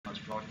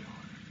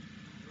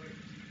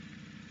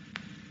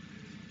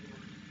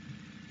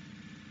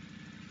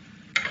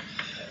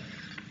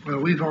Well,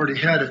 we've already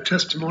had a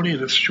testimony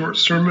and a short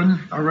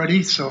sermon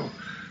already, so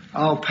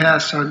I'll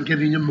pass on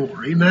giving you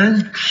more.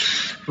 Amen?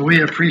 But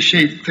we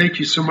appreciate, thank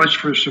you so much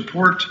for your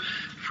support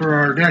for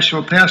our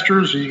national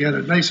pastors. You got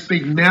a nice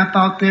big map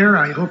out there.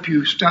 I hope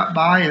you stop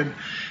by and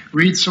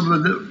read some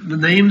of the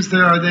names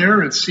that are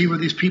there and see where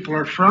these people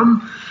are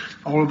from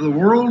all over the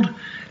world.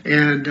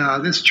 And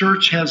this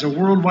church has a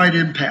worldwide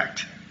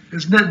impact.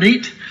 Isn't that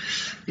neat?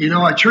 You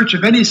know, a church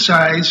of any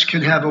size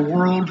can have a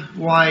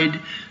worldwide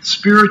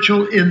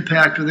spiritual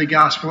impact of the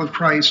gospel of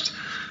Christ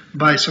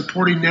by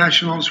supporting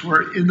nationals who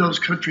are in those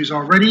countries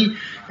already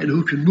and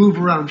who can move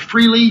around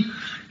freely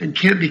and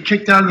can't be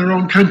kicked out of their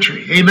own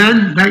country. Amen?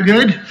 Isn't that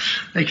good?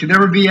 They can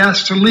never be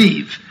asked to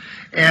leave.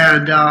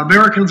 And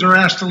Americans are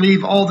asked to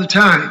leave all the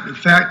time. In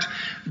fact,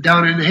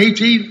 down in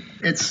Haiti,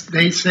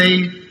 they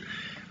say,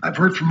 I've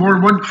heard from more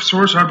than one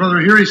source, our brother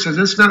here, he says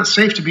it's not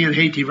safe to be in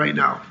Haiti right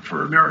now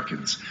for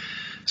Americans.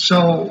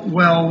 So,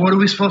 well, what are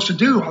we supposed to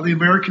do? All the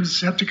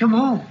Americans have to come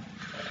home.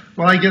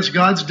 Well, I guess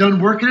God's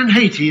done working in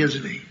Haiti,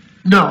 isn't he?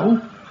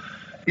 No.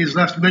 He's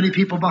left many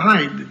people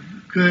behind.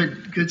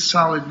 Good,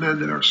 solid men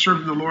that are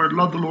serving the Lord,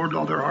 love the Lord with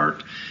all their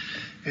heart.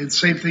 And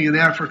same thing in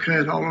Africa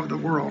and all over the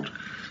world.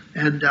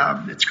 And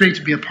it's great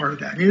to be a part of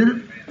that, isn't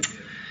it?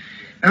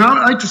 And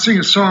I'd like to sing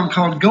a song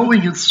called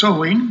Going and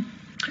Sowing.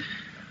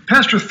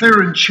 Pastor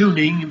Theron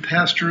Tuning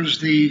pastors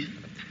the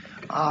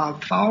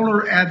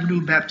Fowler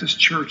Avenue Baptist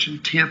Church in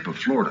Tampa,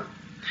 Florida.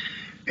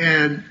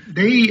 And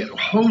they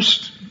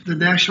host the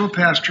national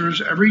pastors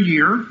every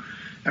year,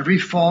 every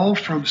fall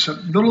from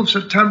middle of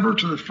September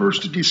to the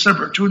 1st of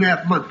December,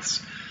 2.5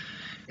 months.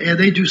 And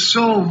they do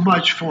so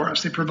much for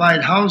us. They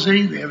provide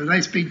housing. They have a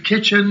nice big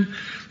kitchen.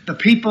 The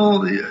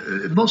people,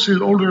 mostly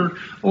the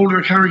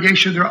older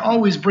congregation, they're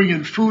always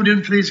bringing food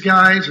in for these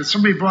guys. And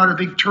somebody brought a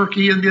big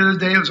turkey in the other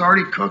day. It was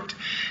already cooked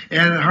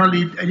and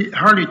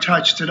hardly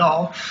touched at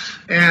all.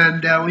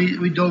 And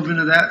we dove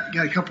into that,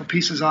 got a couple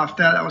pieces off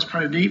that. That was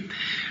kind of neat.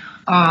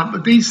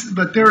 But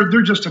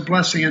they're just a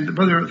blessing. And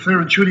Brother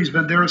Theron Chudy's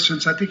been there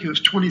since I think he was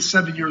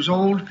 27 years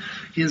old.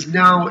 He is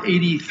now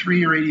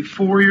 83 or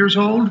 84 years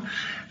old.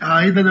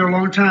 He's been there a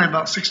long time,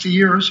 about 60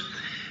 years.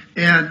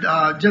 And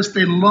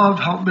they love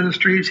Help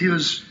Ministries. He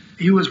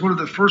was one of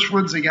the first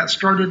ones that got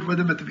started with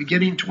him at the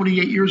beginning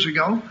 28 years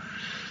ago.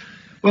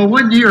 Well,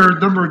 one year, a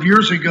number of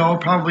years ago,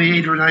 probably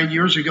 8 or 9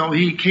 years ago,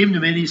 he came to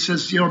me and he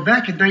says, you know,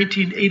 back in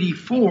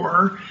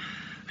 1984,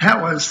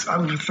 that was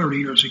over 30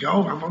 years ago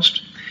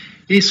almost.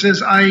 He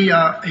says,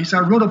 I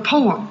wrote a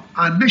poem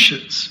on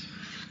missions,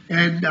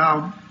 and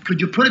could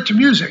you put it to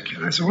music?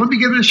 And I said, well, let me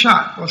give it a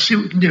shot. Let's see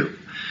what we can do.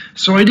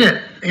 So I did,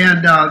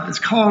 and it's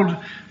called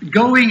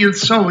Going and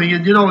Sowing,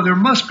 and you know, there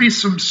must be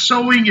some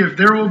sowing if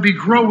there will be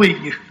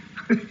growing.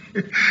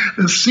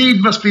 The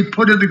seed must be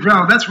put in the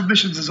ground. That's what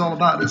missions is all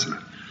about, isn't it?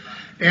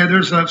 And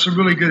there's some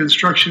really good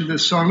instruction in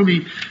this song.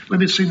 Let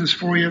me sing this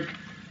for you,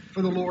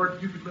 for the Lord.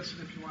 You can listen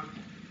if you want.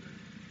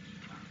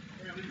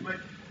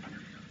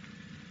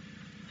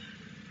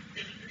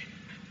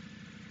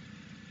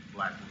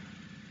 Black.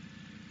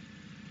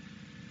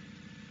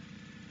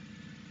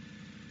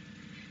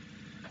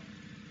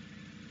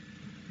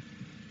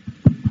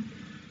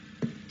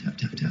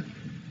 Tap.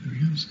 There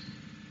he goes.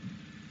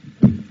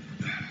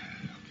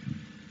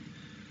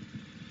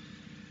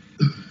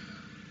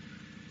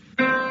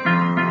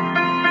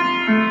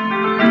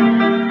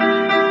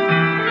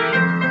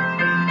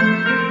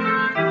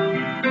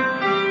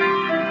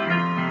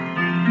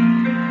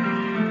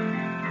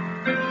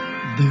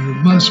 There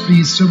must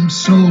be some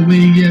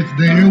sowing if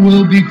there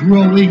will be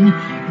growing.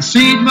 The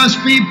seed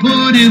must be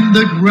put in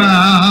the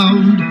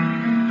ground.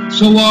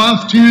 So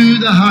off to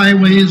the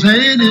highways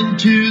and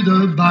into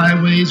the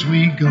byways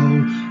we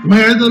go,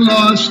 where the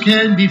lost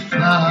can be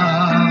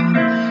found.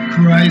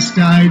 Christ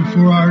died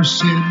for our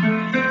sin,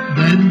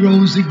 then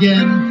rose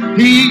again.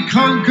 He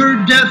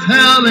conquered death,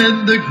 hell,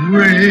 and the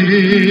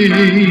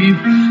grave.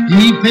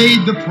 He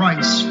paid the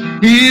price,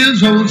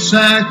 his own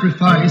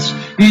sacrifice.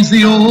 He's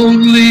the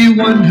only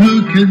one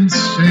who can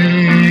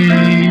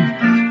save.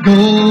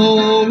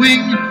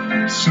 Going,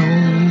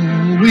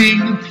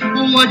 sowing,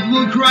 what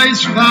will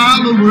Christ's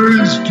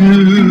followers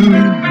do?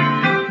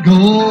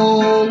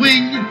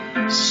 Going,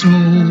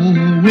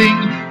 sowing,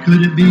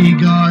 could it be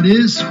God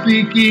is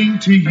speaking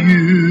to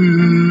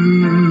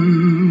you?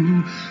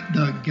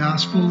 The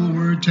gospel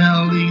we're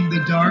telling,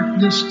 the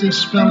darkness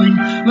dispelling.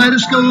 Let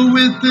us go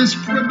with this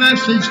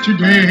message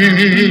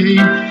today.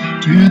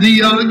 To the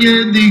young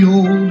and the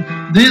old,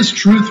 this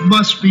truth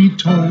must be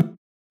told.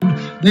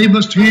 They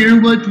must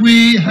hear what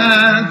we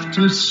have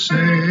to say.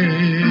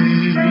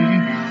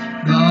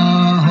 The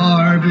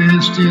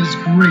harvest is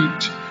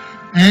great,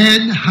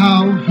 and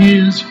how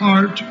his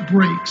heart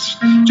breaks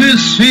to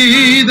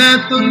see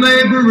that the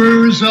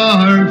laborers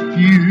are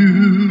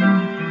few.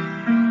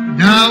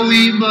 Now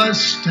we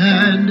must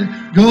stand,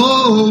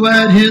 go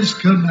at his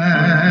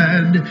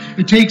command.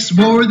 It takes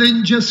more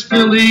than just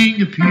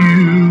filling a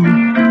pew.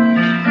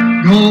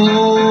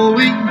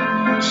 Going,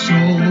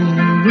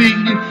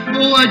 sowing,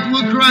 what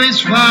will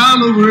Christ's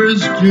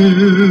followers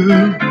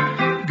do?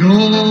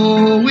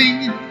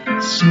 Going,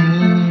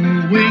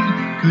 sowing.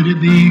 Could it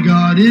be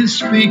God is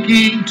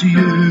speaking to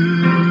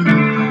you?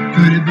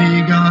 Could it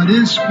be God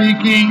is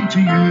speaking to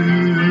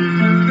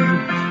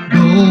you?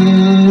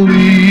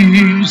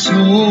 Going,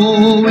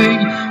 sowing,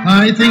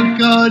 I think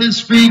God is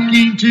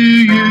speaking to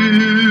you.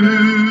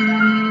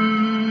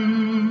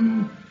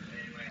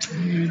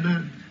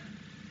 Amen.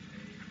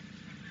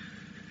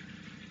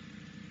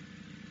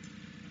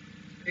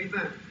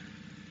 Amen.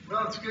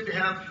 Well, it's good to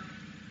have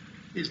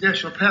these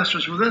national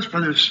pastors with us.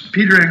 Brother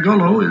Peter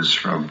Angolo is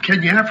from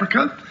Kenya,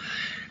 Africa,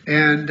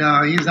 and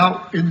he's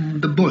out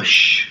in the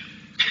bush.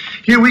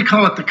 Here we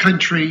call it the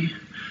country.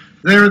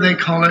 There they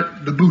call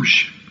it the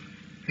bush.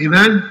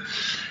 Amen?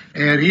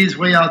 And he's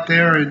way out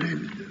there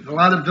in a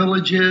lot of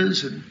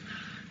villages and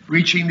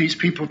reaching these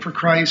people for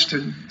Christ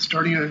and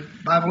starting a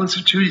Bible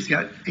Institute. He's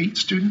got 8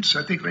 students,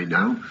 I think, right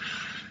now,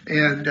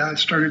 and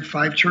started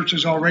 5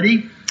 churches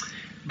already.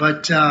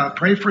 But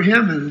pray for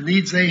him and the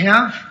needs they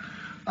have.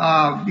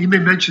 You may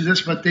mention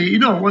this, but they,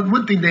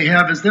 one thing they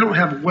have is they don't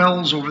have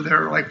wells over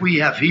there like we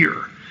have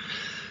here.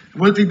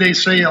 One thing they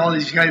say, all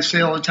these guys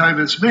say all the time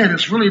is, man,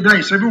 it's really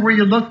nice. Everywhere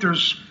you look,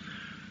 there's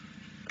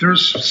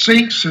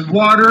sinks and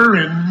water,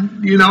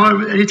 and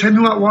anytime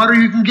you want water,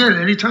 you can get it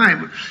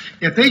anytime.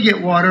 If they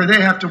get water,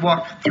 they have to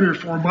walk 3 or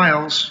 4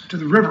 miles to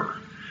the river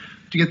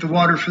to get the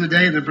water for the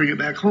day and then bring it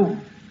back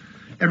home.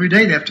 Every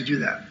day they have to do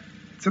that,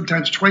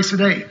 sometimes twice a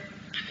day,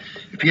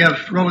 if you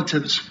have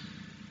relatives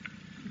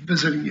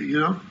visiting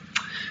you,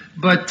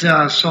 But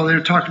so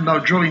they're talking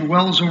about drilling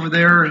wells over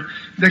there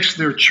next to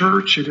their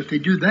church, and if they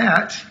do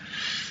that,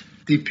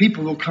 the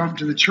people will come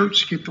to the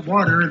church to get the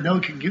water, and they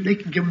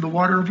can give them the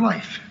water of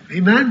life.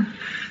 Amen?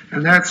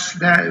 And that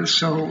is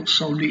so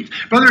neat.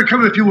 Brother,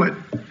 come if you would.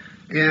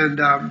 And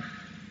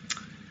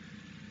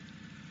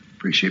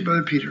appreciate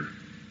Brother Peter.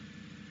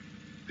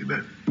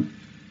 Amen.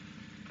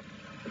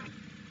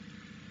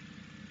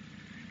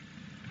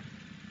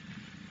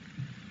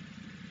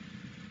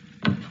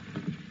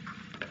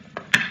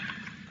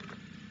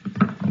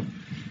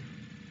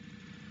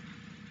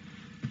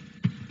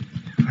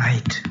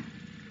 Right.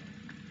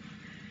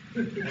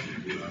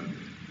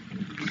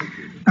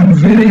 I'm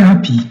very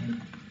happy.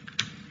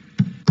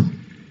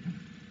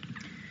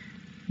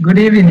 Good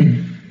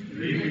evening.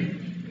 Good evening.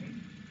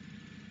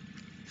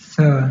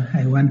 So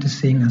I want to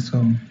sing a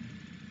song.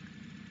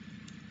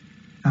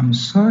 I'm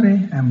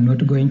sorry, I'm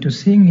not going to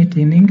sing it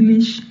in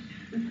English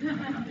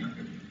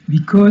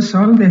because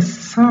all the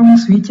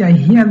songs which I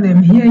hear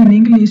them here in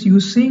English, you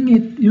sing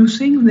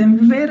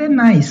them very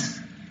nice.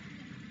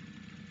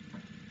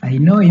 I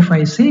know if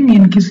I sing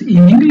in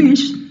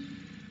English,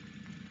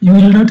 you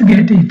will not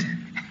get it.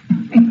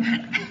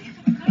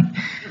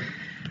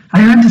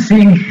 I want to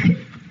sing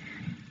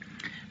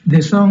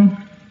the song,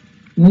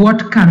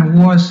 What Can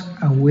Wash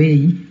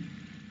Away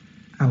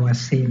Our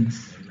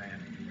Sins.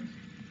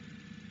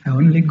 I'm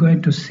only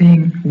going to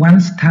sing one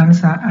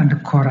stanza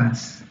and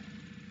chorus.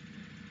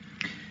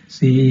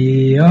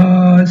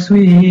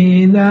 Sioswi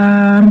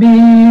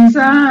dhambi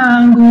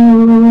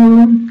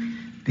zangu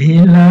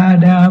bila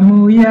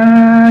damu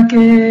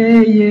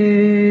yake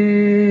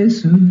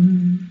Yesu,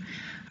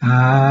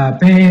 apendezewi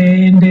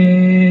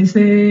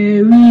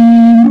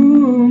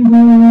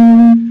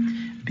Mungu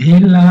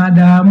bila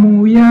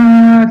damu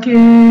yake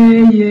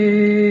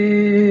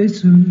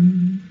Yesu.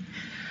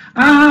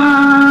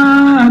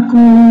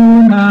 Hakuna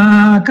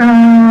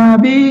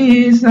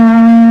kabisa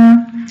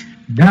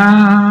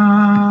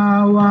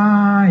dawa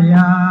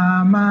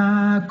ya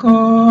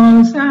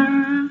makosa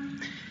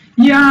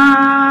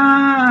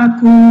ya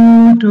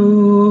kututakasa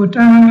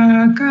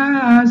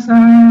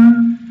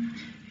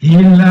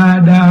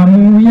ila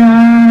damu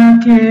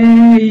yake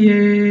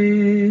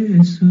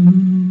Yesu.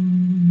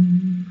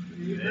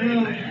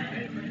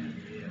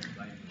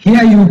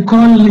 Here you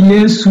call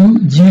Yesu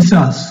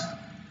Jesus.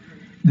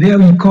 There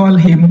we call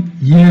him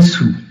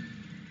Yesu.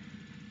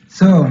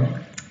 So,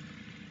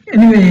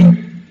 anyway,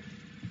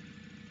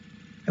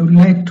 I would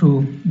like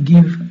to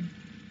give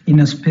in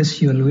a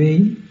special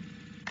way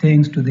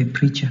thanks to the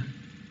preacher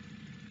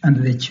and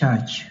the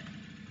church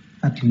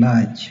at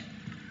large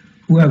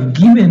who have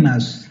given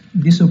us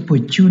this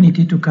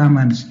opportunity to come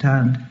and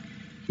stand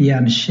here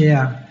and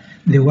share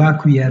the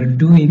work we are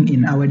doing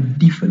in our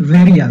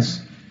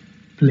various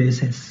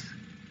places.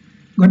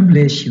 God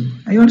bless you.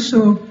 I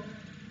also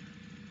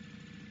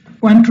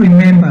want to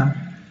remember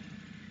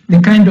the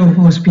kind of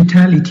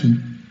hospitality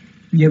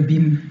we have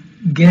been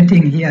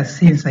getting here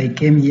since I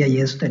came here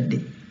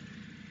yesterday.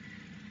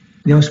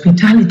 The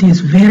hospitality is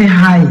very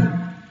high,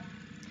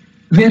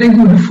 very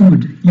good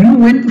food. You know,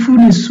 when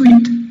food is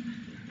sweet,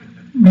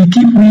 we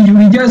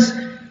just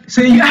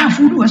say,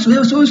 food was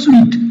so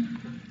sweet.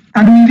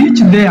 And we reach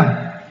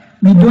there.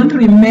 We don't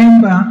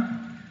remember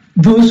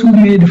those who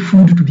made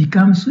food to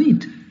become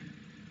sweet.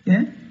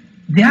 Yeah?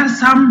 There are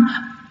some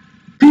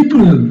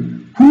people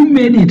who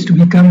made it to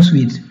become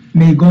sweet.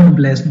 May God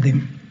bless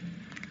them.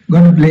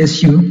 God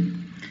bless you.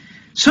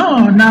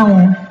 So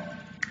now,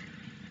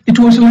 it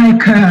was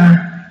like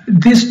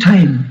this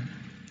time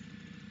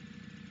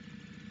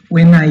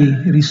when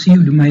I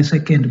received my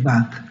second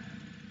birth.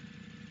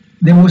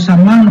 there was a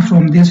man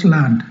from this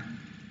land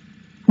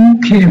who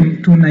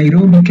came to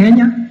Nairobi,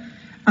 Kenya,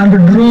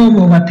 and drove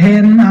over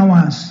 10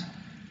 hours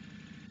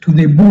to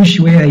the bush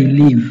where I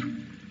live.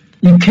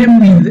 He came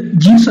with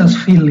Jesus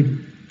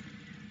feeling.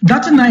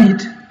 That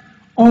night,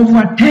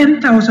 over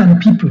 10,000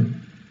 people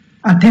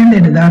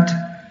attended that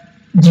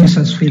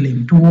Jesus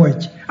feeling to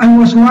watch. I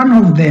was one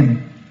of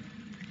them.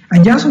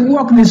 I just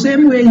walked the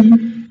same way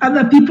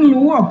other people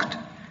walked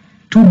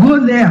to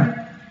go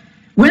there.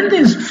 When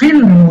this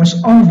film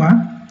was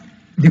over,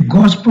 the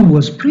gospel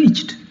was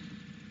preached.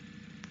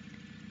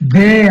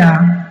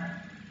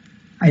 There,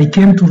 I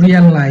came to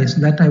realize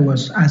that I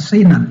was a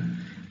sinner.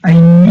 I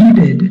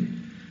needed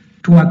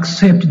to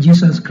accept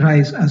Jesus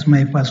Christ as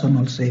my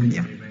personal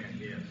Savior.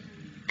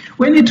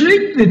 When it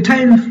reached the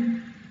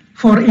time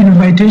for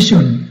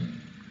invitation,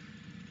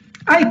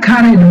 I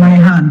carried my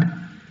hand.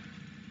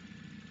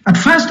 At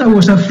first I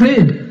was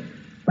afraid,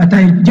 but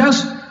I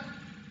just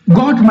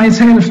got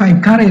myself, I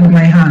carried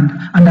my hand,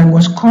 and I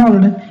was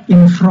called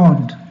in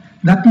front.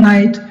 That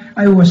night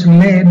I was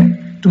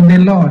led to the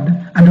Lord,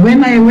 and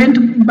when I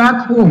went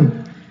back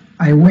home,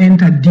 I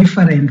went a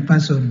different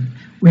person.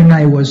 When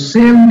I was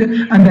saved,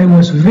 and I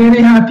was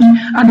very happy,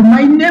 and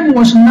my name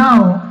was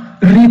now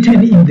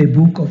written in the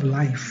book of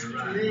life.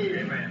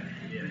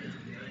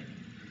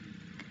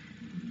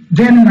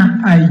 Then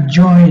I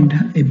joined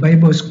a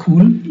Bible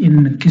school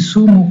in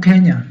Kisumu,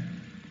 Kenya,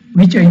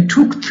 which I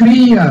took 3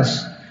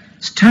 years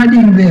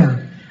studying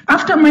there.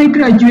 After my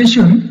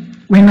graduation,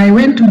 when I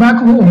went back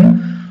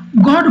home,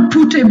 God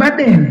put a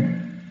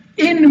burden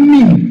in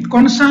me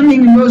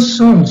concerning those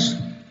souls.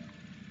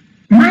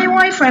 My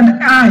wife and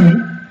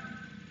I,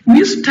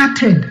 we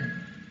started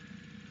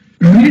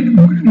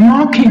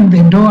knocking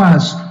the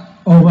doors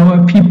of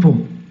our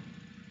people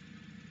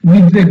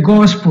with the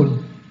gospel.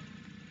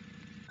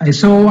 I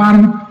saw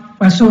one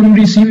person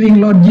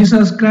receiving Lord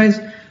Jesus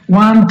Christ,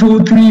 1,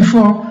 2, 3,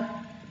 4.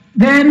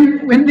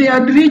 Then when they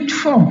had reached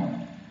 4,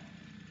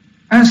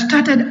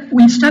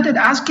 we started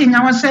asking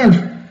ourselves,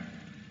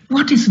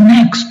 what is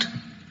next?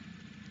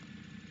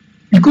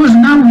 Because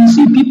now we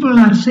see people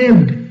are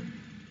saved,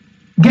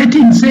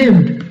 getting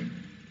saved.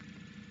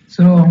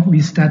 So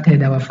we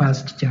started our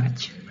first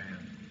church.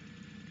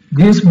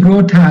 This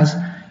brought us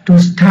to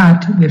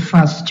start the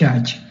first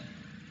church.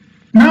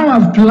 Now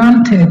I've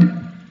planted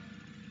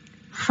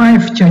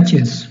 5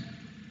 churches,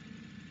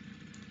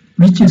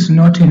 which is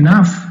not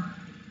enough.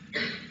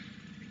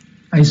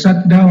 I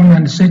sat down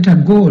and set a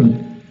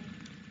goal.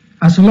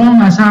 As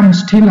long as I'm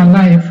still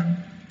alive,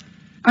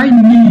 I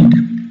need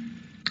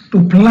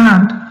to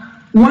plant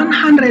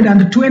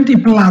 120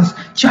 plus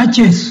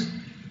churches.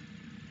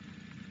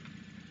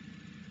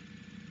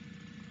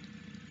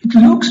 It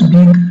looks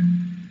big,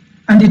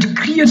 and it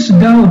creates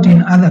doubt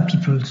in other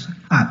people's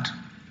heart.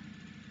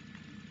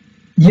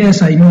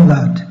 Yes, I know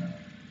that.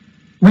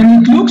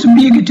 When it looks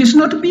big, it is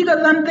not bigger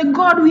than the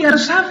God we are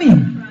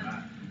serving.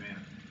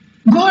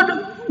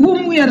 God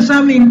whom we are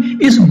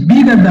serving is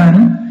bigger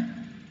than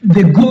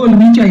the goal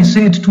which I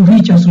set to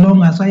reach as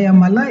long as I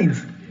am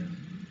alive.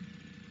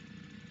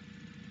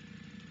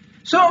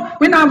 So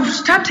when I've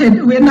set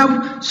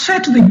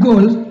the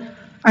goal,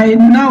 I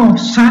now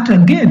start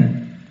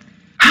again.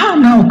 How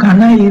now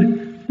can I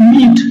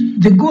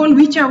meet the goal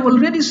which I've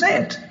already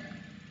set?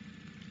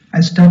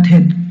 I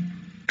started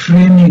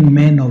training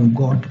men of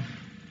God.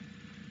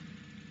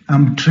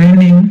 I'm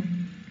training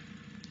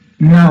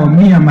now.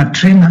 I'm a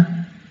trainer.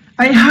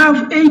 I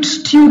have 8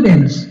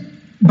 students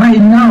by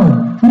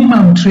now whom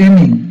I'm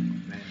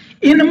training.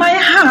 In my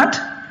heart,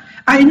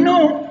 I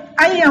know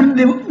I am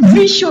the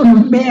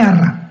vision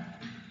bearer.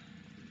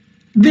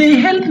 They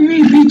help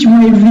me reach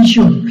my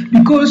vision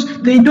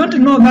because they don't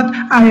know that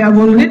I have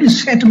already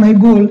set my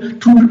goal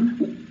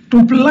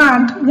to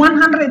plant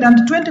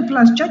 120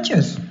 plus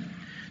churches.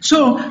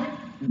 So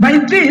by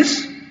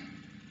this,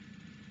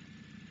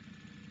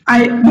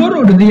 I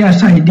borrowed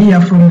this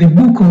idea from the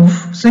book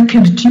of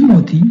 2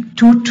 Timothy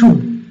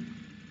 2:2,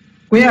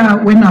 where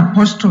when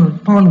Apostle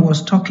Paul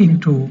was talking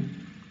to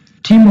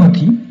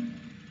Timothy,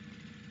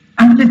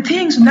 and the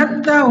things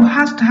that thou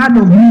hast heard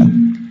of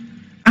me,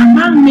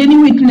 among many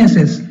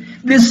witnesses,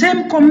 the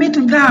same commit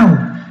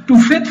thou to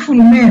faithful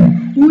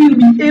men who will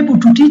be able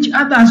to teach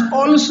others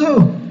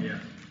also. Yeah.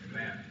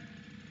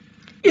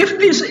 If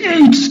these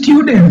 8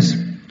 students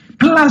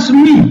plus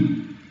me,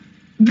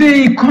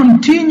 they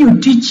continue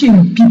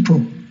teaching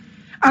people,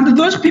 and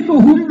those people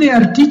whom they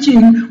are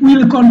teaching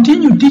will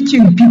continue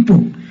teaching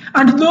people,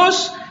 and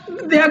those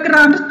their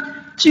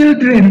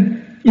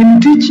grandchildren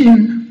in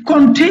teaching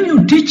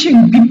continue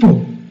teaching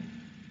people,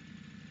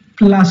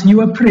 plus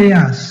your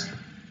prayers,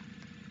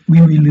 we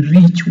will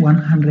reach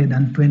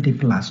 120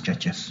 plus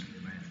churches.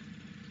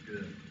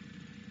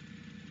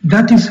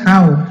 That is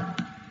how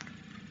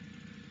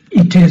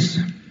it is.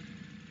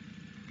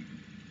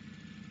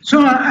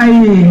 So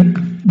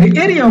the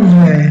area of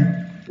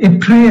a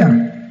prayer,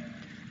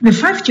 the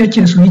 5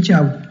 churches which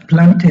I've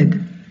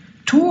planted,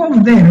 2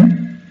 of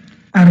them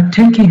are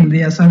taking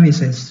their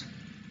services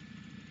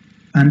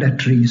under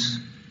trees.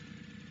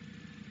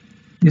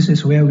 This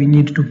is where we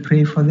need to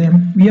pray for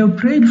them. We have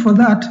prayed for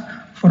that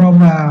for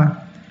over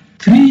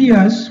 3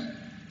 years.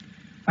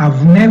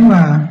 I've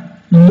never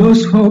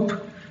lost hope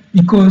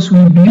because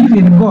we believe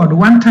in God.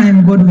 One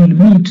time God will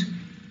meet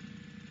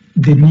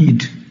the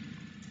need.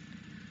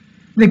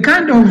 We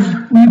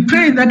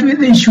pray that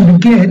they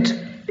should get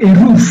a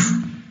roof.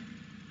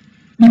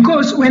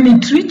 Because when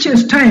it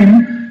reaches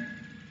time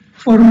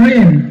for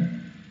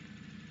rain,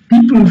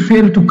 people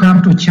fail to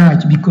come to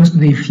church because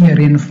they fear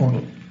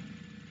rainfall.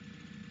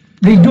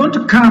 They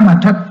don't come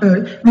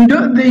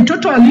they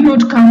totally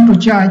not come to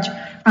church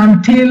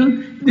until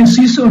the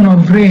season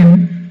of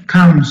rain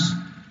comes.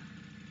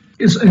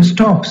 It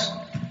stops.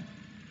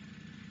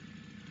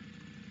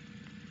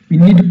 We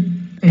need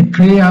a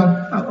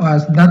prayer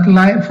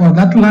for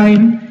that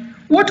line.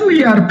 What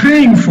we are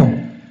praying for,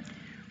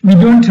 we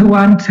don't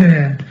want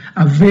a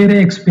very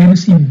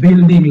expensive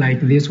building like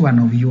this one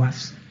of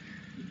yours.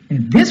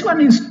 And this one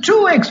is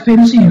too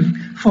expensive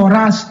for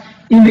us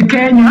in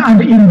Kenya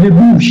and in the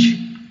bush.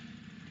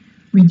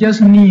 We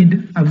just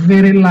need a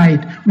very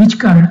light which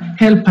can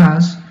help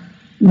us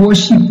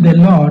worship the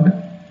Lord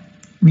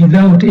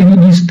without any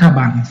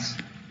disturbance.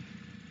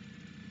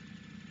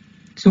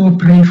 So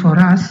pray for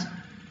us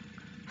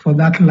for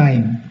that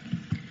line.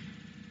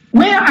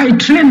 Where I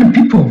train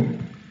people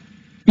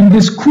in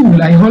the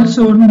school, I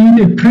also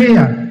need a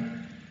prayer.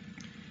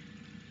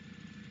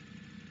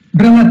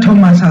 Brother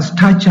Thomas has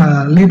touched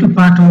a little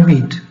part of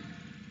it.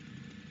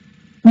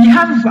 We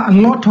have a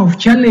lot of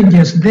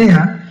challenges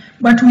there,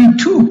 but we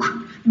took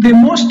the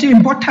most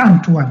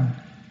important one.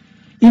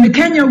 In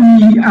Kenya,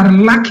 we are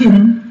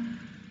lacking,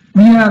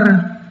 we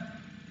are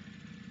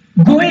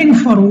going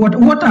for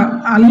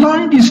water a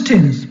long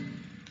distance.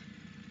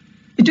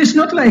 It is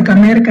not like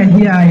America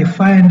here. I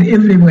find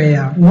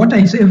everywhere, water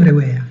is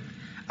everywhere.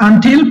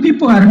 Until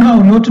people are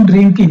now not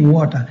drinking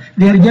water,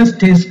 they are just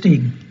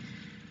tasting.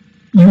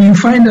 You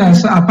find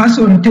as a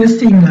person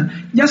tasting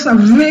just a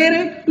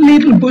very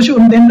little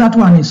portion, then that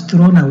one is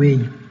thrown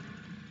away.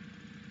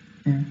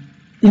 Yeah.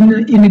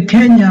 In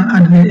Kenya,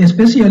 and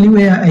especially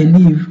where I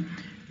live,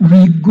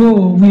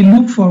 we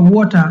look for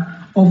water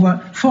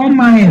over 4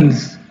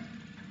 miles,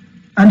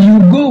 and you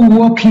go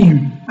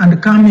walking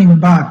and coming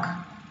back.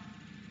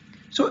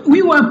 So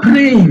we were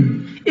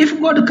praying, if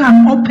God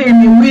can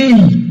open a way,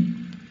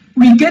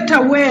 we get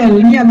a well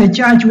near the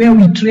church where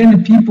we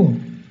train people.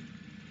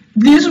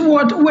 This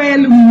well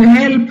will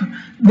help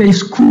the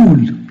school,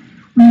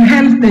 will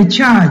help the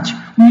church,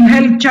 will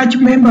help church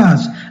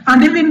members,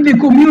 and even the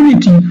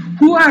community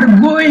who are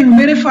going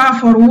very far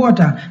for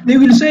water. They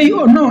will say,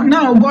 oh no,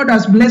 now God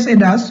has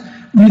blessed us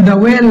with a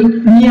well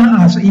near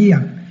us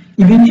here.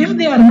 Even if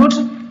they are not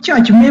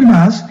church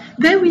members,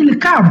 they will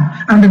come,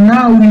 and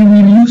now we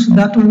will use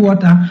that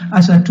water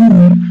as a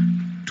tool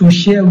to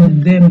share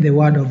with them the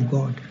word of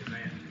God.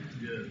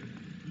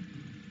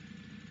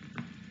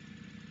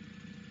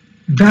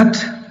 That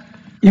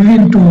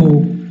even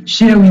to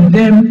share with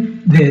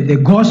them the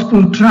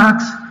gospel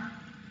tracts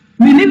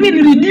will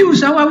even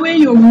reduce our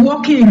way of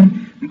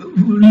walking,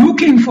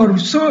 looking for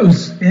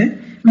souls.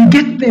 We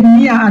get them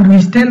near and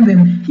we tell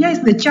them, here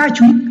is the church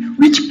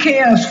which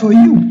cares for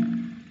you.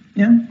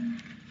 Yeah?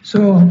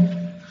 So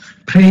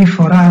pray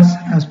for us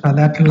as per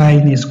that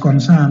line is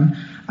concerned.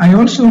 I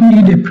also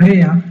need a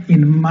prayer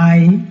in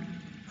my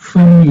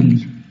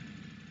family.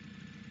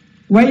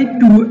 Why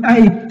do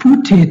I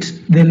put it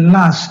the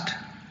last?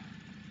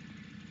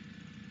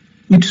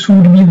 It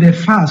should be the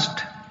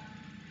first.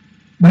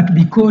 But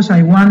because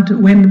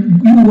when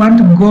you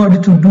want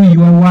God to do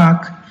your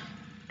work,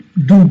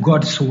 do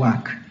God's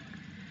work.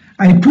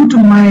 I put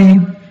my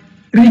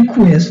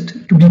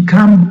request to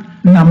become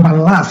number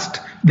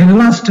last, the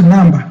last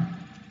number.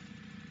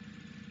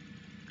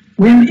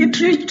 When it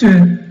reached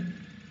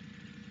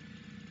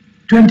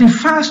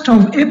 21st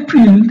of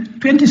April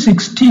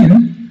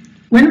 2016,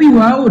 when we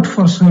were out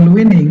for soul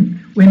winning,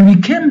 when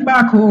we came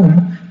back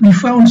home, we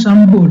found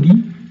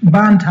somebody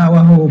burnt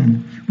our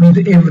home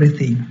with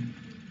everything.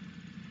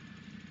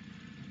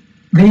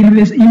 The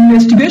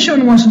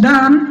investigation was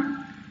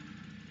done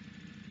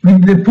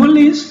with the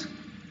police.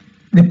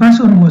 The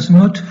person was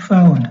not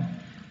found.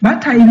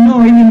 But I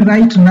know even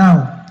right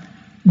now,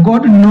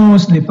 God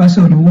knows the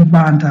person who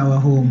burnt our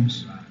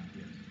homes.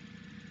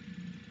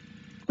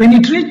 When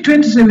it reached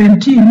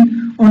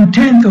 2017, on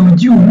 10th of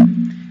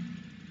June,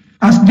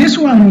 as this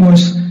one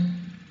was,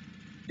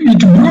 it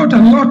brought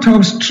a lot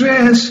of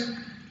stress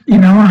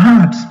in our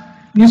hearts.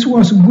 This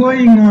was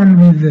going on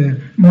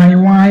with my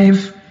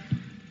wife,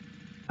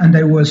 and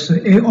I was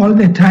all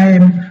the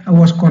time, I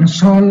was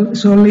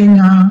consoling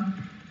her.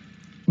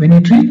 When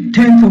it reached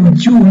 10th of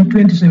June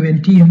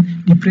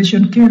 2017,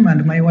 depression came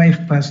and my wife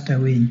passed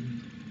away.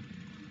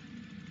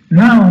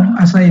 Now,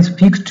 as I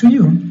speak to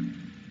you,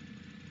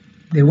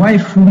 the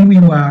wife whom we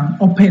were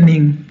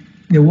opening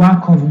the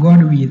work of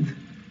God with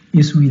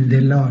is with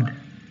the Lord.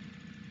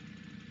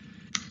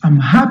 I'm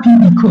happy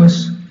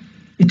because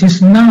it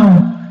is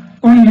now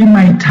only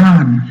my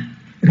turn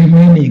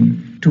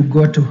remaining to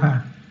go to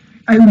her.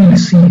 I will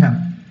see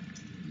her,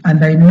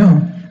 and I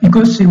know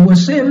because she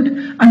was saved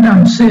and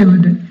I'm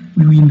saved,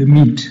 we will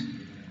meet.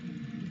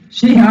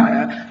 She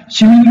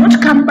will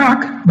not come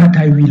back, but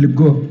I will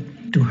go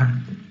to her.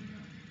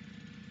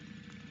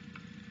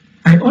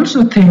 I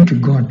also thank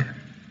God,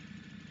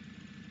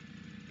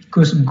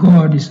 because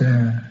God is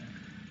a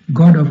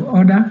God of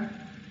order,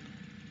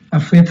 a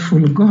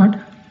faithful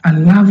God, a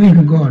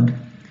loving God.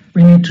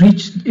 When it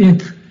reached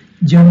 8th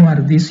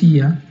January this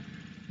year,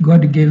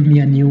 God gave me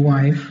a new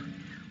wife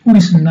who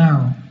is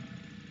now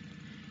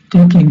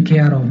taking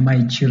care of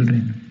my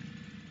children.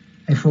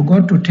 I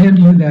forgot to tell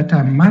you that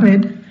I'm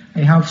married. I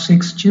have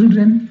 6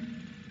 children,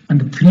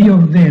 and 3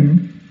 of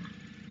them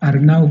are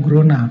now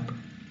grown up.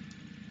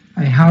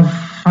 I have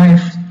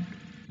 5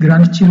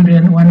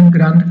 grandchildren, 1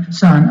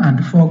 grandson,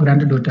 and 4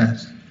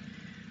 granddaughters.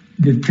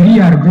 The 3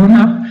 are grown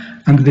up,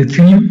 and the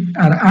 3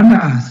 are under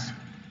us.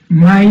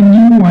 My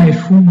new wife,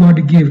 who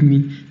God gave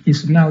me,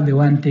 is now the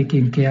one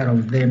taking care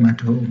of them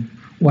at home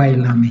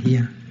while I'm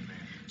here.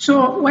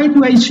 So why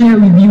do I share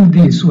with you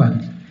this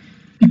one?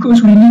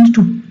 Because we need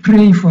to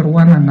pray for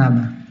one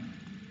another.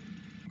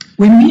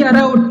 When we are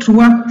out to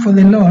work for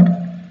the Lord,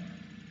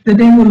 the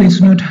devil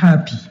is not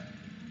happy.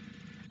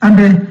 And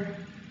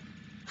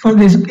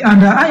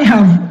I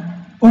have,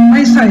 on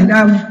my side,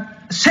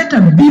 I've set a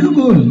big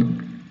goal.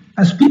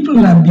 As people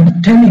have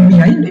been telling me,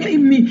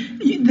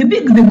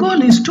 the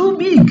goal is too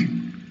big.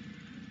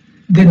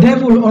 The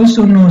devil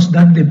also knows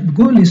that the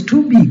goal is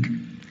too big.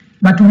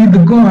 But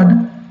with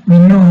God, we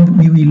know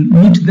we will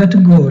meet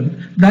that goal.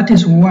 That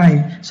is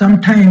why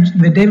sometimes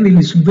the devil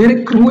is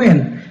very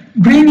cruel,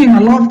 bringing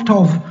a lot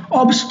of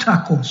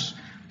obstacles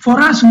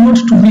for us not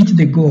to reach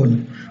the goal,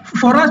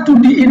 for us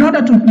in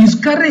order to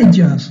discourage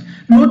us,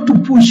 not to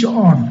push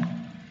on.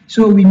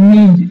 So we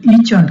need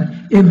each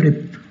and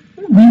every,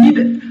 we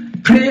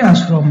need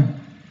prayers from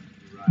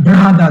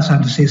brothers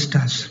and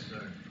sisters.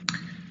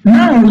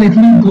 Now let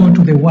me go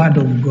to the Word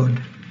of God.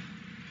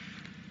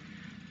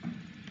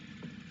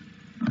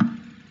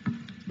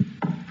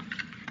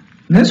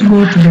 Let's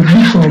go to the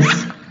book of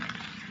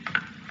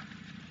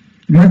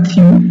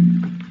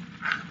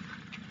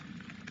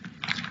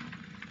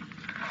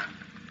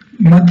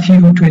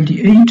Matthew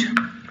 28,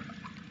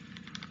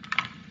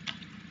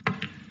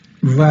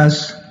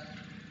 verse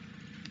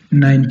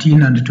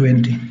 19 and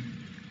 20.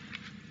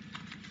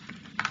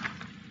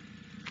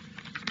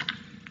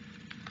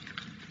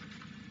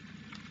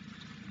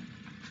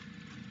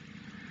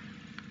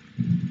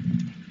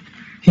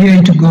 Here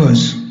it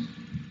goes.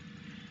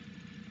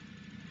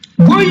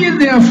 Go ye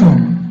therefore,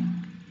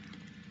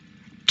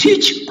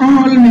 teach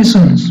all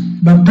nations,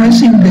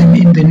 baptizing them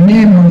in the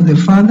name of the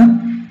Father,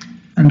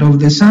 and of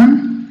the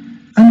Son,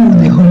 and of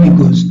the Holy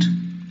Ghost.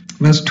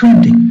 Verse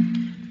 20.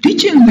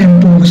 Teaching them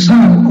to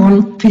observe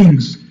all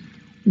things,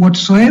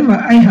 whatsoever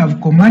I have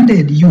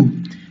commanded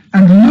you.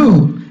 And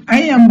lo,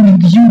 I am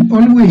with you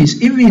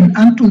always, even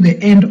unto the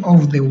end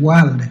of the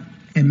world.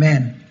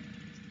 Amen.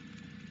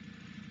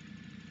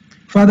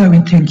 Father, we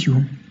thank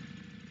you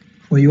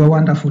for your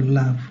wonderful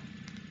love.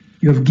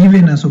 You have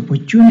given us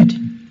opportunity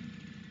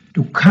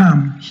to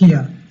come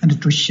here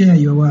and to share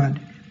your word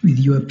with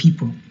your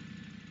people.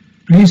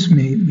 Please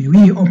may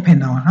we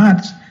open our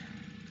hearts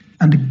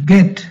and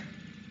get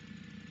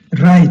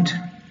right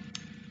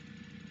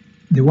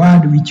the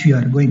word which you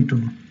are going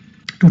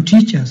to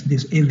teach us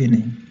this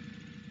evening.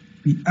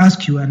 We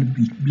ask you and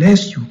we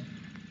bless you.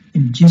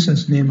 In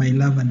Jesus' name I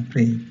love and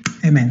pray.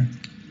 Amen.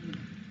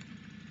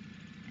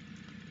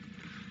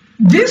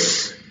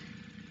 These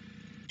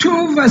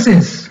 2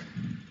 verses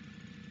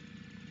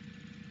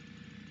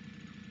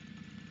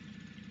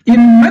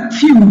in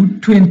Matthew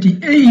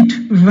 28,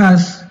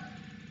 verse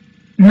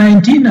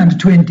 19 and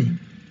 20.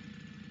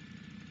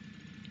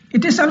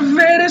 It is a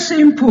very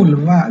simple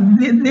verse.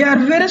 They are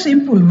very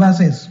simple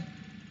verses.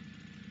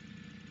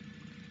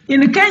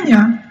 In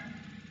Kenya,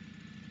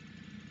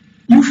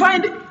 you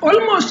find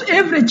almost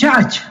every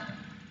church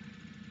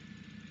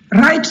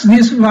writes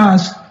this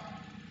verse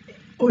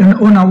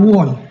on a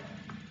wall.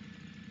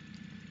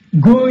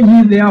 Go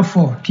ye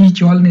therefore,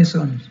 teach all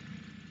nations.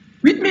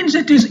 Which means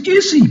it is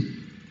easy.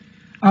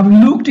 I've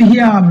looked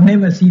here, I've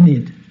never seen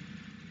it.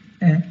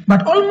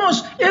 But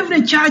almost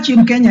every church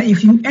in Kenya,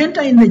 if you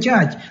enter in the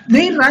church,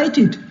 they write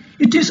it.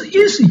 It is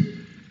easy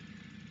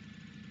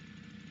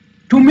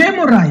to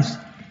memorize.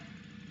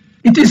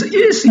 It is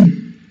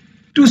easy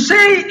to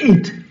say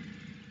it.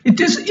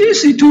 It is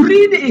easy to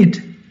read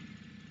it.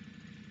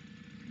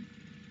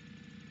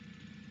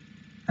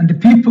 And the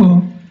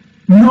people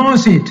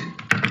knows it.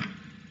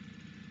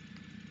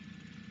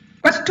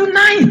 But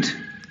tonight,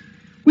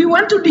 we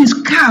want to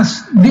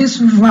discuss this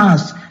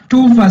verse,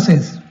 2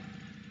 verses.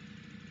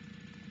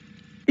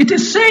 It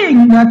is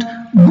saying that,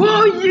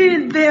 go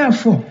ye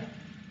therefore.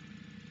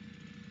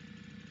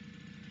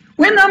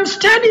 When I'm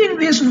studying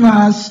this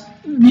verse,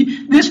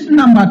 this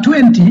number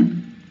 20,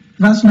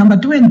 verse number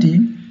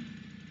 20,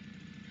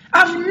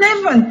 I've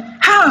never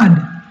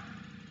heard,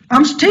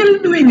 I'm still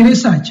doing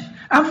research,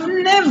 I've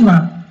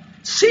never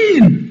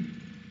seen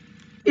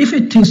if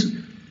it is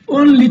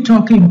only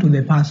talking to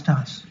the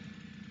pastors.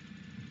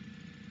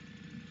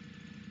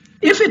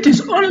 if it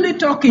is only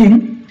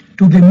talking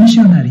to the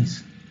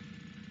missionaries,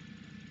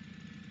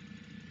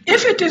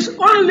 if it is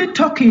only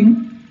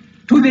talking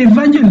to the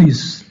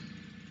evangelists.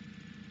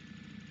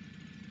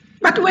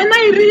 But when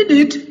I read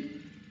it,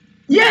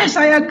 yes,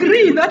 I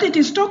agree that it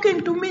is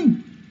talking to me.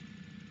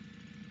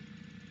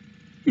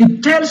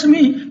 It tells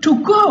me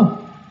to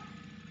go.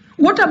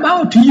 What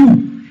about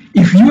you?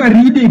 If you are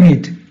reading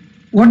it,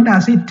 what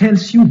does it tell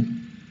you?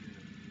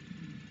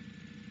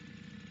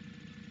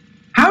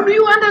 How do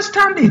you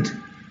understand it?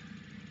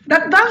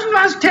 That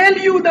verse tell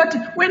you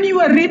that when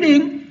you are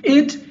reading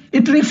it,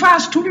 it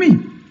refers to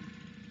me.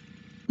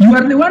 You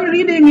are the one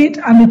reading it,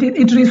 and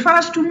it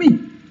refers to me.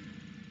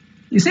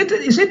 Is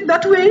it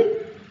that way?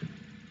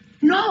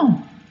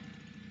 No.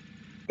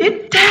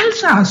 It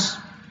tells us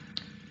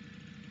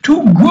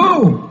to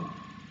go.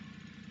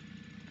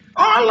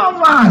 All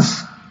of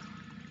us.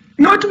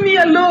 Not me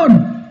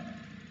alone.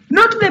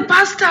 Not the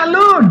pastor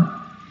alone.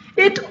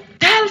 It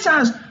tells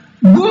us,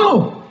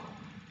 go.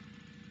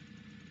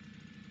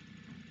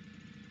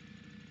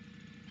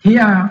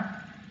 Here,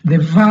 the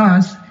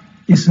verse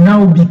is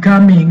now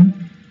becoming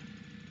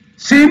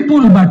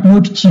simple but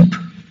not cheap.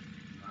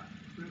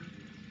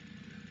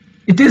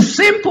 It is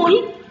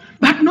simple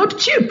but not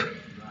cheap.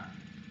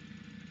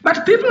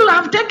 But people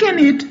have taken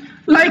it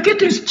like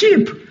it is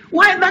cheap.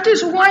 Why? That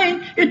is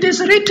why it is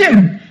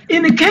written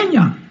in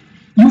Kenya.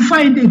 You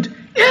find it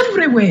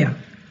everywhere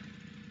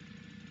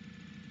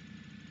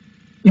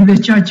in the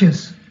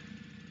churches.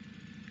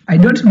 I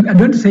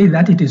don't say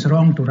that it is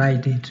wrong to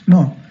write it.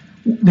 No.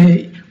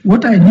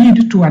 What I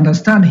need to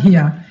understand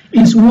here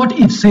is what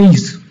it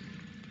says.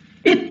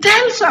 It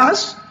tells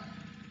us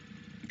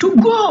to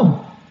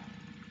go.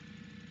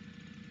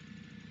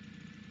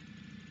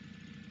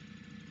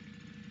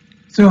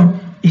 So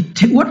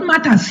what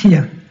matters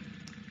here?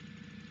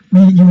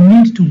 You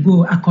need to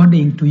go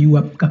according to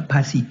your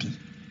capacity.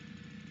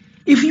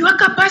 If your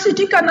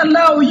capacity can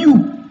allow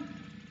you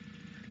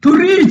to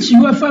reach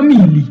your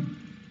family,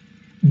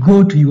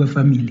 go to your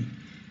family.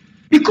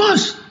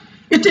 Because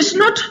it is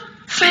not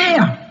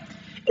fair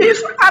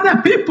if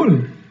other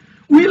people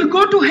will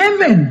go to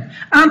heaven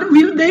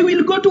and they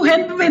will go to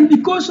heaven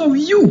because of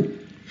you,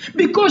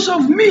 because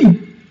of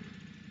me,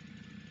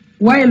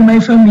 while my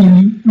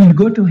family will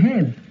go to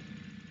hell.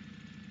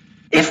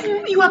 If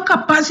your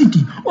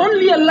capacity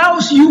only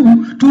allows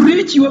you to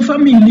reach your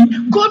family,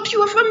 go to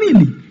your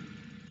family.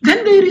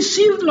 Then they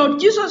receive Lord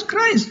Jesus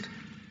Christ.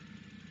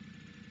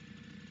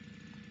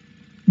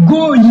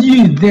 Go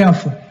ye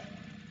therefore.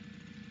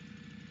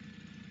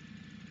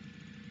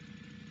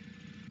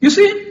 You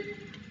see,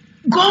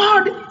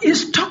 God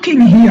is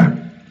talking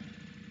here.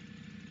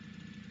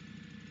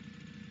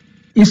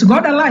 Is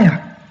God a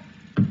liar?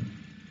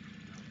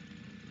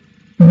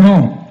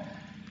 No.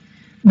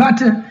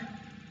 But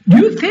do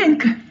you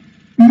think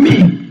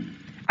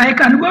I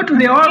can go to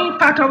the whole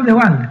part of the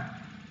world?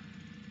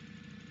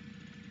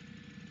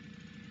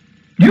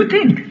 Do you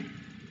think?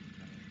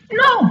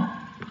 No.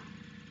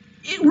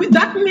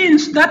 That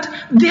means that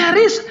there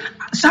is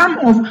some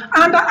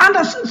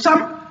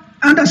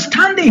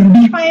understanding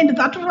behind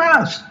that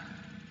verse.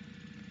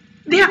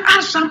 There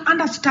are some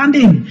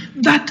understanding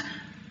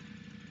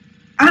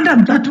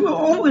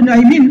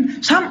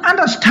some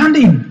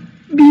understanding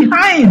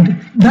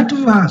behind that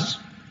verse.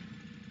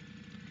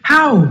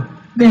 How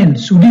then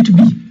should it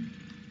be?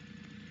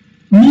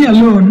 Me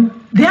alone,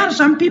 there are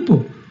some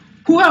people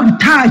who have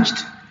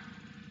touched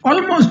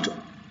almost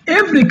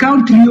every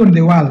country on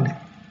the world.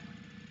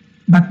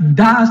 But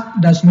that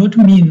does not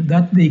mean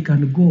that they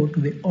can go to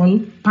the all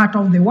part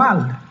of the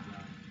world.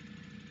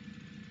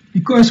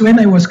 Because when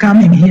I was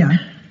coming here,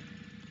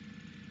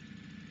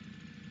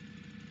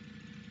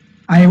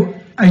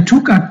 I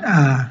took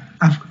a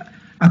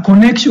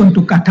connection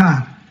to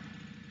Qatar.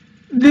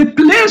 The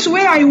place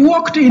where I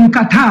walked in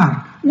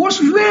Qatar was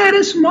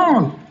very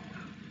small.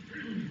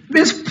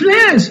 This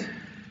place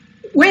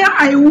where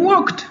I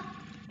walked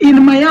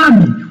in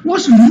Miami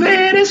was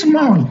very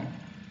small.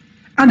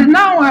 And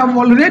now I have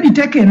already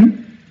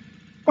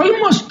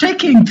almost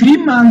taken 3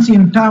 months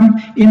in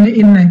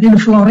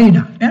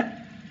Florida.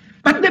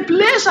 But the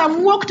place I've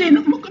walked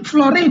in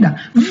Florida,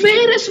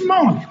 very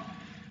small.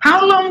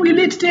 How long will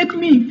it take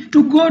me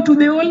to go to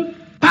the whole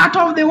part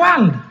of the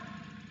world?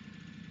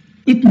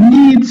 It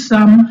needs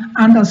some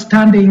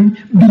understanding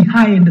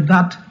behind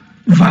that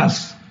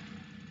verse.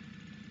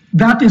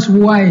 That is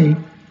why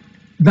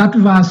that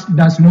verse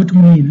does not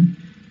mean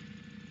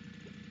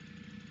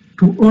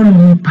to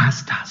only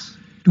pastors,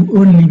 to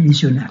only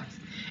missionaries.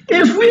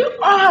 If we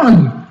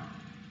all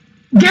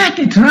get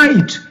it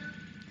right,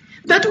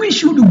 that we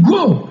should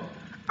go,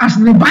 as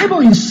the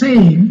Bible is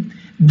saying,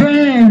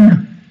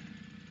 then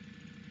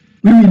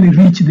we will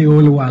reach the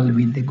whole world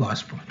with the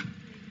gospel.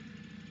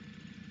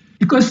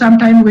 Because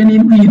sometimes when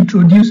we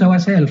introduce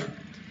ourselves,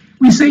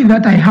 we say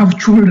that I have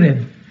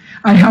children,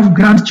 I have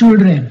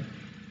grandchildren.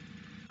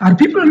 Are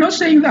people not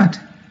saying that?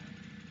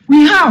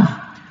 We have.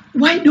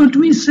 Why don't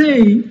we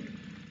say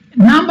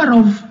number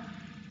of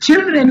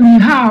children we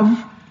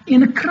have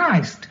in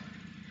Christ?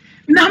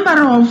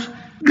 Number of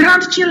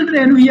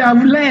grandchildren we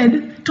have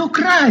led to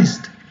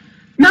Christ.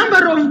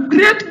 Number of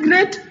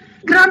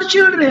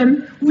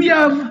great-great-grandchildren we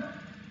have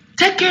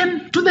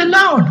taken to the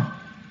Lord.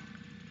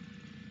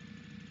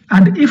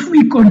 And if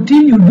we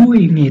continue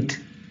doing it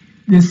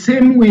the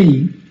same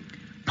way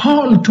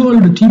Paul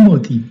told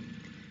Timothy,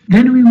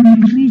 then we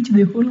will reach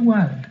the whole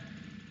world.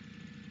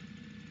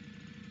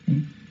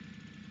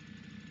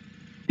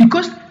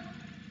 Because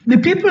the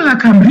people I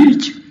can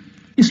reach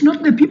is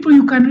not the people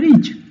you can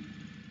reach.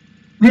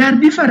 They are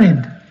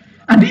different.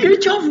 And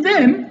each of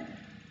them,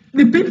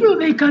 the people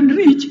they can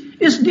reach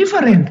is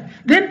different.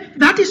 Then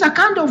that is a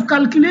kind of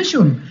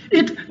calculation.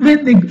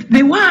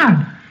 The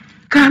word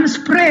can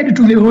spread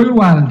to the whole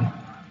world.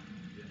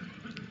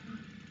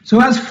 So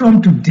as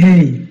from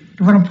today,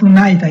 from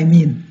tonight,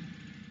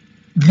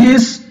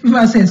 this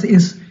verses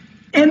is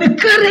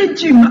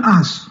encouraging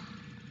us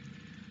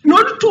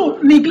not to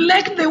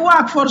neglect the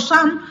work for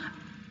some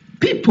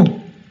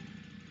people.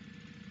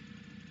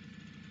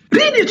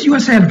 Read it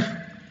yourself.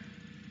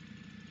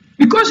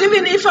 Because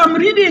even if I'm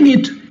reading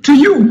it to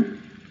you,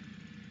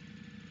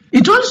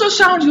 it also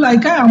sounds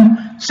like I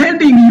am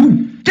sending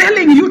you,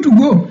 telling you to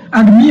go,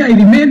 and me, I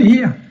remain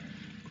here.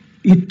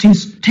 It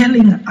is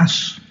telling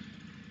us,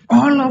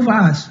 all of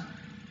us,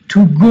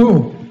 to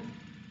go.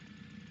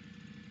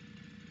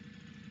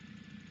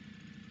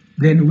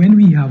 Then when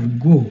we have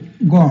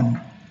gone,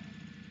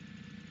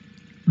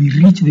 we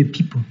reach the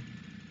people.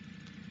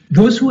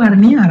 Those who are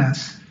near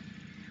us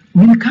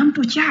will come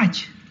to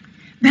church.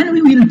 Then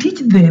we will teach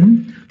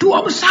them to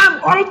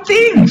observe all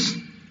things.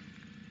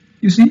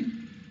 You see?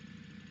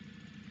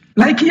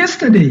 Like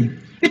yesterday,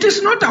 it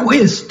is not a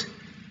waste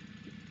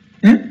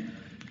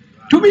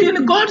to be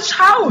in God's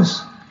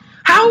house.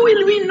 How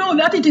will we know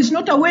that it is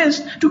not a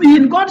waste to be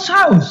in God's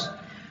house?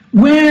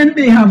 When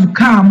they have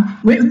come,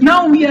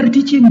 now we are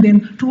teaching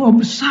them to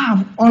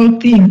observe all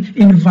things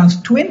in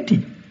verse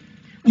 20.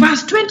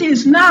 Verse 20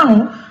 is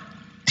now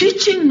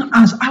teaching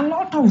us a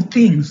lot of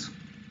things.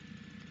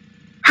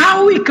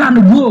 How we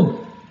can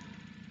go.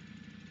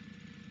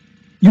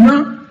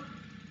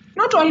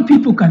 Not all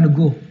people can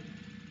go.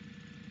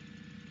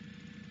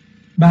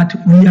 But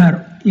we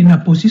are in a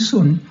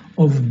position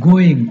of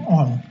going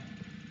on.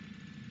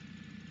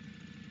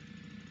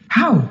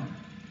 How?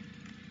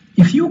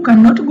 If you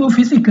cannot go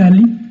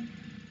physically,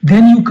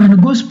 then you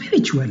can go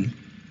spiritually.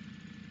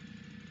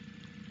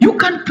 You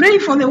can pray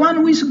for the one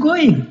who is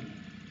going.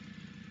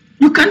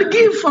 You can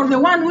give for the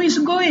one who is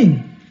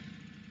going.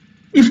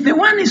 If the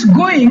one is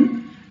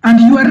going and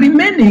you are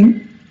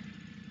remaining,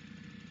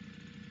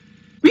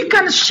 we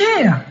can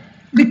share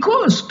the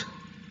cost.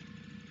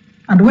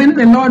 And when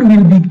the Lord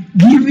will be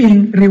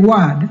giving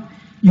reward,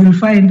 you'll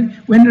find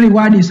when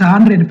reward is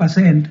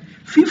 100%,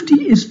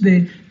 50 is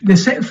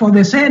for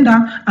the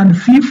sender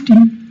and 50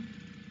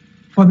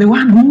 for the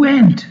one who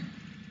went.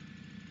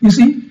 You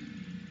see?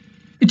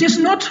 It is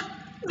not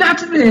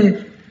that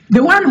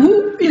the one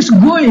who is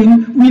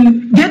going will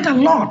get a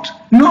lot.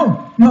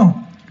 No.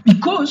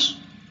 Because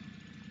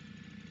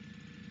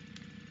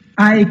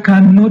I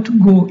cannot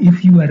go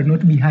if you are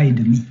not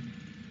behind me.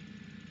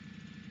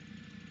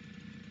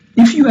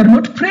 If you are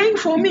not praying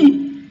for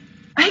me,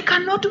 I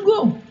cannot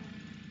go.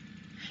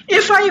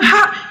 If I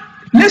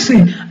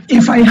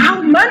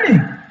have money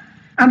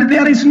and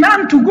there is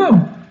none to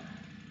go,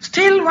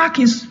 still work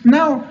is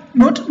now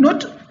not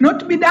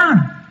be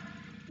done.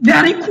 They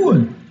are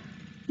equal.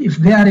 If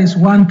there is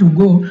one to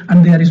go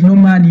and there is no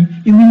money,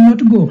 he will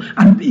not go.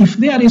 And if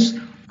there is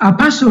a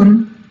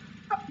person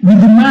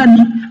with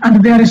money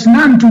and there is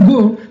none to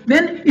go,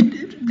 then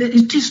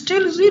it is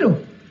still zero.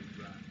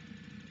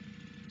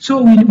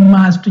 So we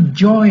must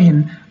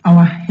join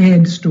our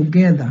heads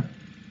together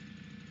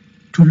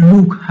to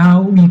look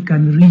how we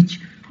can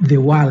reach the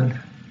world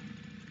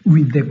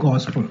with the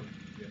gospel.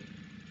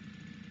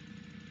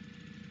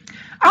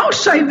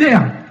 Outside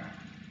there,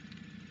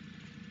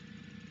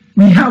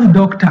 we have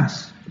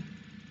doctors.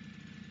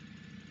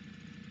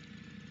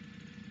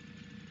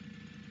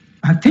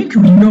 I think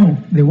we know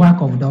the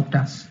work of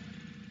doctors,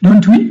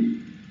 don't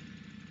we?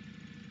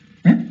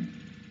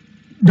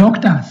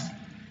 Doctors.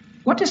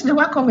 What is the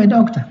work of a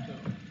doctor?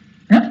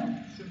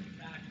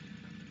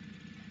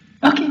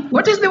 Okay,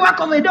 what is the work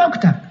of a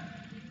doctor?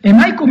 Am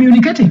I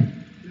communicating?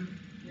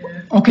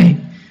 Okay,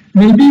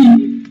 maybe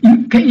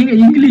in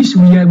English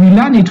we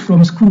learn it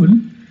from school.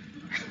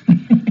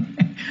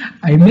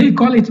 I may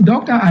call it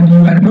doctor and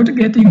you are not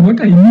getting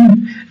what I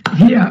mean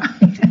here.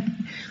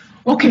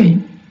 Okay,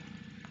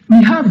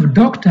 we have a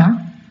doctor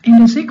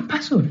and a sick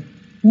person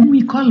whom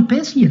we call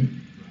patient.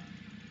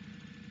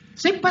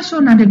 Sick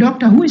person and a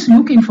doctor, who is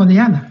looking for the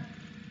other?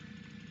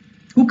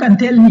 Who can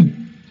tell me?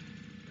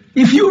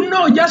 If you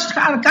know, just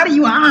carry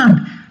your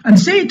hand and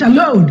say it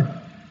aloud. The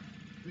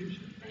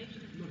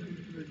patient's looking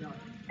for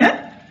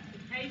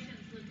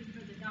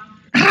the doctor.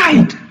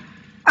 Right.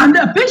 And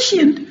the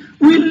patient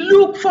will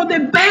look for the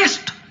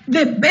best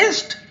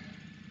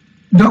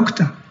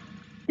doctor.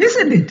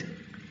 Isn't it?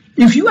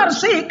 If you are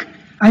sick,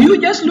 are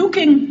you just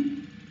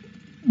looking,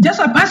 just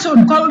a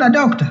person called a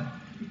doctor?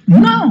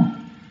 No.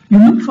 You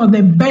look for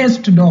the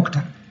best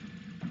doctor.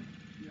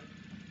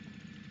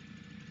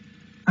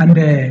 And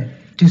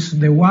it is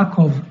the work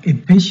of a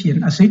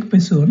patient, a sick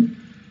person,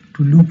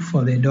 to look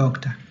for the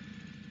doctor.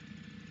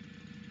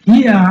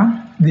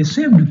 Here, the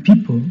saved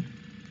people,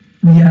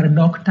 we are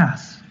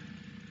doctors,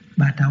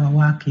 but our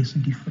work is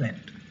different.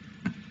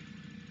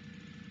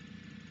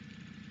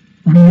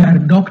 We are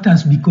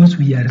doctors because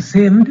we are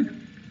saved,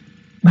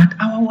 but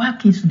our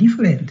work is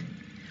different.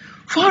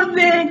 For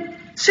the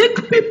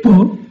sick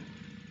people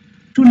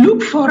to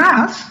look for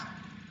us,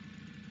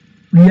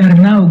 we are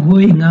now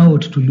going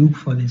out to look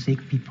for the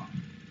sick people.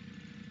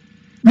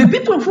 The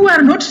people who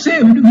are not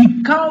saved,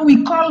 we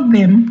call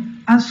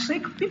them as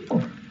sick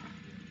people.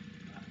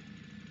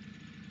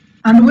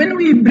 And when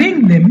we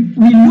bring them,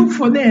 we look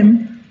for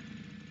them,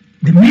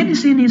 the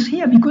medicine is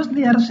here because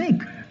they are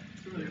sick.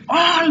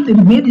 All the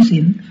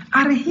medicine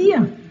are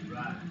here.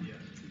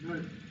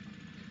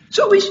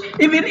 So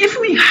even if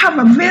we have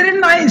a very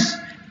nice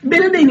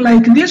building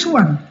like this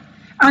one,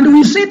 and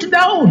we sit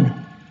down,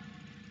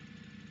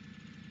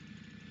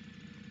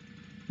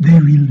 they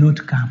will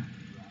not come.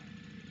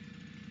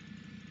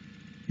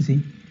 You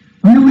see,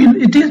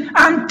 it is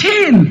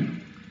until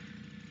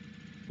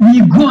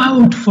we go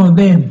out for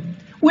them.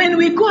 When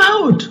we go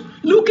out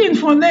looking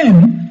for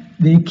them,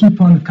 they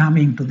keep on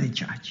coming to the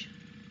church.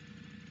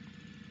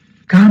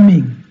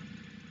 Coming.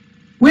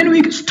 When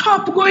we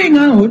stop going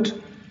out,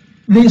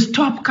 they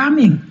stop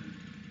coming.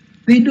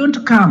 They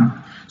don't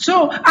come.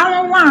 So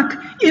our work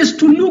is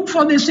to look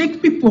for the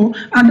sick people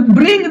and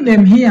bring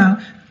them here.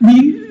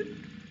 We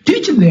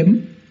teach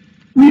them,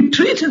 we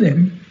treat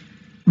them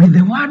with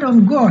the word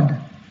of God.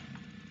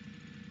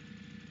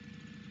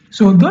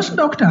 So those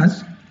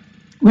doctors,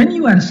 when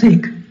you are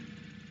sick,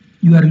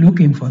 you are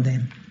looking for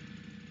them.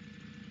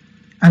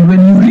 And when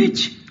you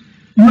reach,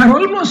 you are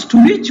almost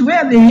to reach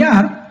where they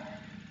are,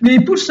 they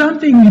put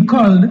something we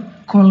call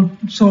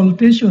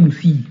consultation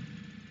fee.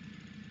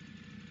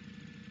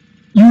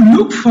 You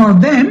look for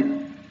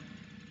them,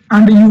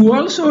 and you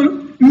also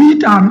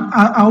meet an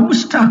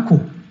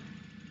obstacle.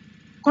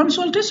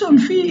 Consultation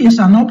fee is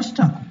an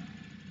obstacle,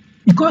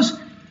 because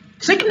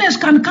sickness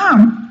can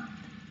come,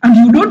 and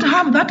you don't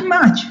have that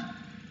much.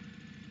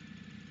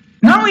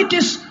 Now it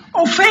is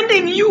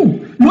offending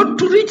you not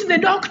to reach the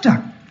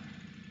doctor.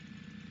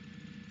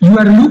 You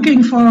are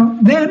looking for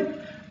them,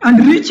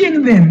 and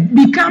reaching them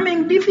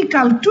becoming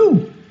difficult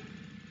too.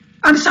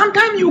 And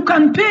sometimes you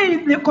can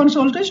pay the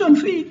consultation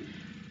fee,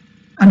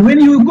 and when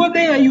you go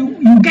there,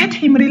 you get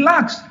him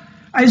relaxed.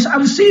 As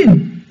I've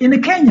seen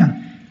in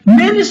Kenya,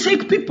 many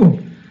sick people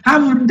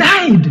have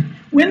died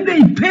when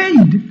they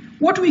paid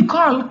what we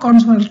call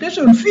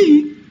consultation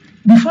fee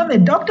before the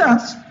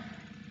doctors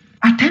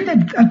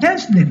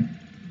attends them.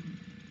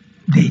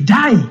 They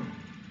die.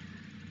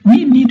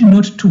 We need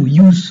not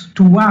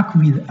to work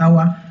with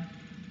our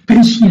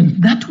patients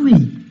that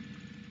way.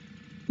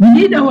 We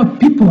need our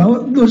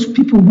people, those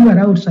people who are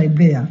outside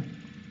there,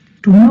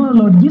 to know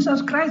Lord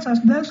Jesus Christ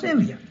as their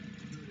Savior.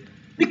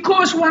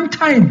 Because one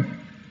time,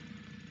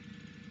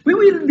 we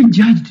will be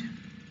judged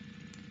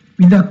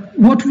with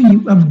what we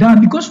have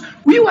done, because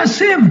we were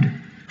saved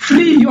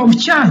free of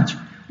charge.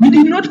 We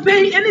did not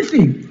pay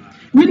anything.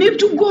 We need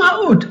to go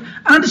out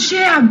and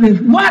share the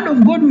word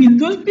of God with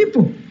those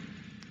people.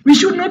 We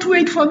should not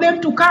wait for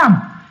them to come.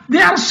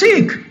 They are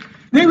sick.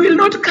 They will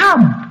not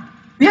come.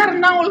 They are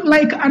now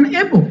like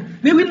unable.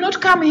 They will not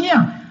come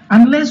here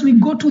unless we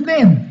go to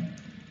them.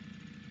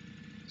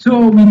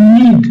 So we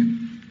need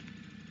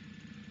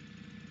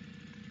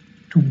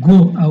to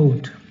go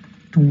out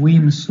to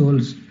win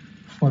souls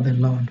for the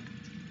Lord.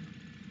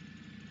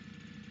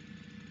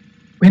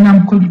 When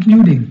I'm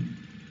concluding,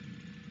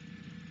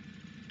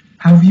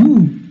 have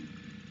you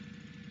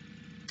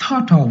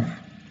thought of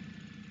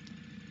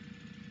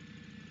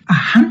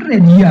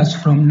 100 years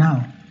from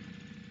now?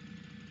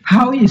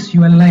 How is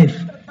your life?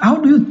 How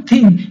do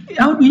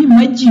you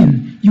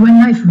imagine your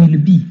life will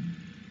be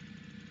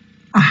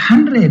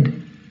 100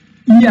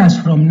 years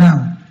from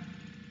now?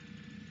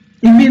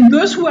 Even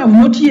those who have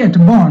not yet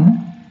born,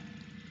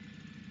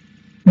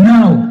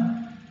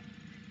 now,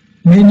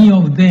 many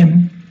of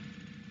them,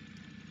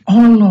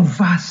 all of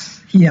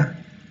us here,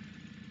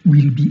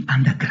 will be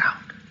underground.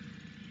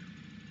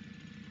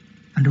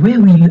 And where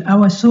will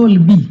our soul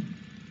be?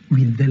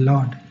 With the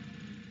Lord.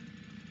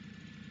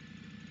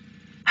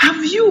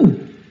 Have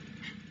you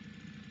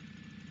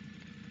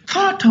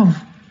thought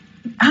of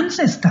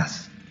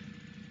ancestors?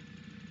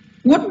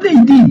 What they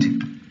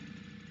did?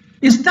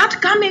 Is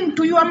that coming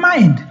to your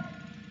mind?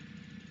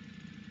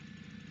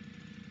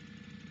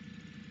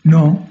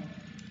 No.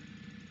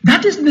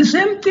 That is the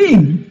same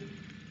thing.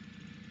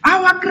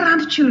 Our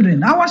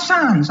grandchildren, our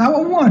sons,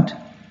 our what,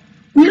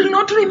 will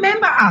not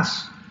remember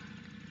us.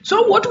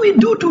 So what we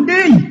do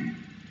today,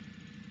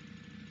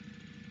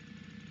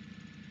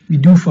 we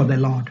do for the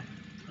Lord.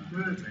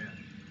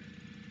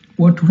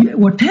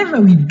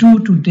 Whatever we do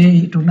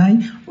today,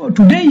 tonight, or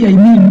today I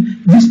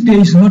mean this day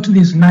is not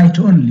this night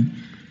only.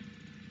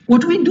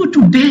 What we do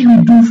today,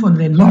 we do for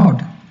the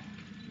Lord.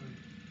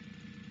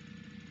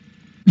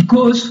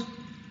 Because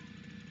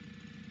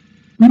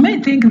we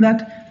may think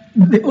that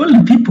the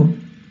old people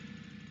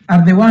are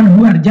are the ones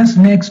who are just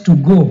next to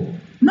go.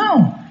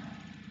 No.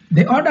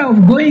 The order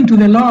of going to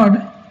the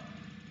Lord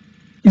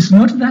is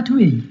not that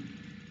way.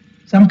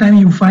 Sometimes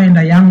you find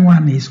a young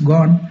one is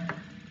gone,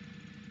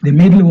 the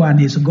middle one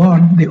is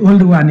gone, the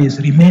old one is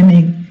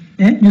remaining.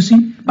 You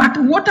see? But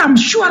what I'm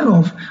sure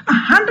of,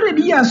 100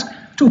 years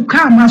to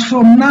come as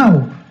from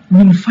now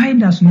will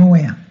find us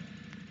nowhere.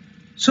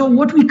 So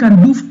what we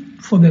can do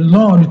for the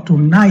Lord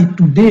tonight,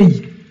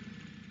 today,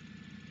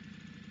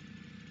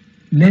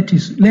 let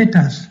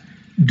us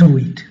do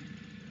it.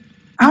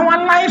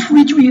 Our life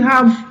which we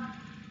have,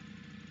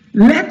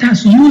 let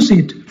us use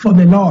it for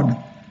the Lord.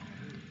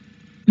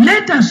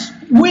 Let us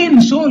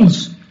win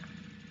souls.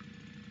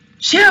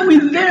 Share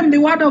with them the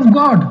word of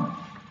God,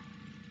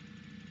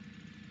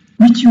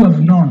 which you have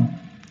known.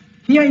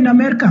 Here in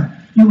America,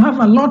 you have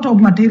a lot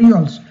of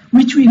materials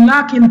which we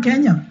lack in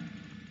Kenya.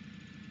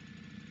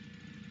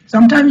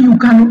 Sometimes you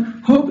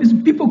can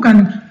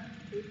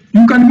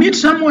meet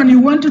someone you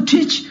want to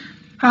teach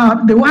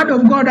the word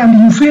of God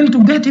and you fail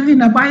to get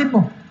even a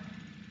Bible.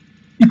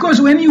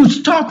 Because when you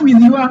talk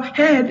with your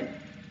head,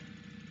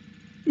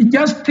 it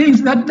just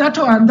thinks that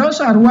those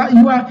are what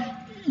your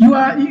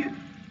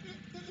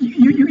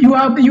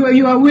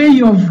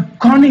way of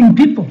conning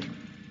people.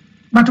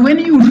 But when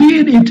you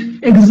read it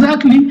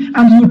exactly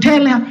and you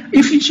tell her,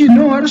 if she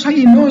knows,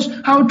 he knows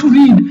how to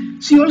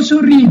read, she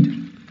also read.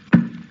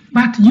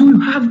 But you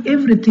have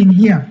everything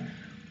here.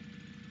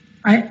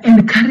 I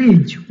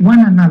encourage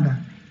one another,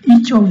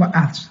 each of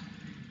us,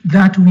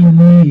 that we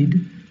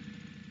need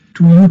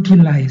to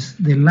utilize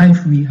the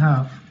life we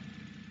have.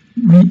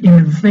 We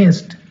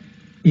invest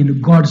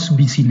in God's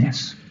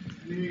business.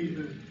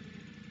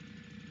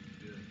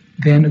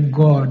 Then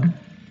God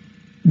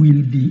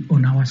will be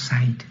on our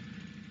side.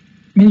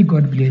 May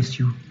God bless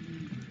you.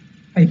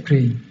 I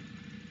pray.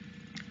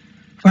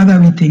 Father,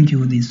 we thank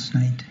you this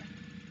night.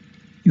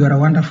 You are a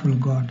wonderful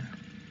God.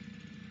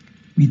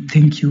 We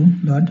thank you,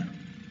 Lord,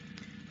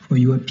 for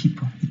your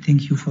people. We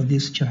thank you for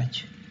this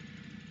church.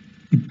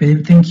 We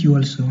thank you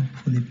also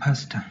for the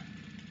pastor.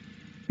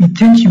 We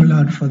thank you,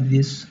 Lord, for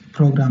this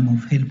program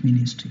of Help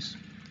Ministries.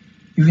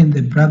 Even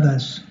the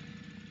brothers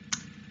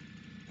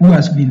who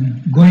has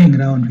been going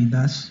around with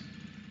us,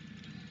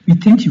 we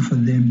thank you for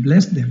them.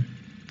 Bless them.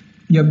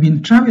 We have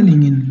been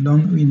traveling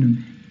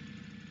in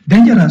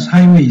dangerous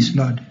highways,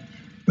 Lord,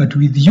 but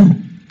with you,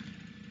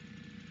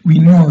 we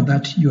know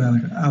that you are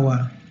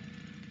our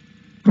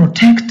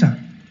protector.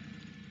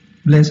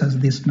 Bless us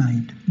this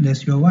night.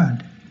 Bless your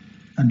word,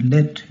 and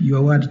let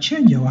your word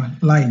change our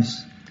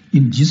lives.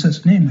 In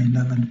Jesus' name I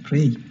love and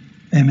pray.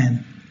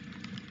 Amen.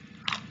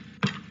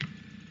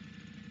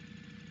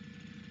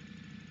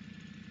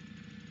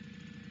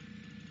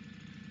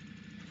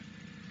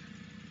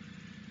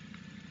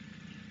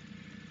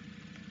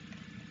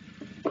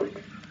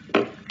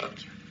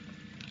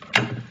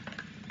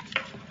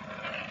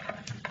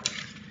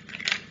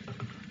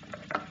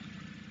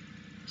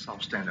 Let's all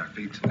stand our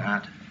feet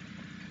tonight.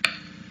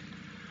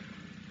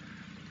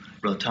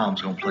 Brother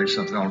Tom's going to play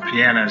something on the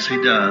piano as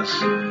he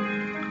does.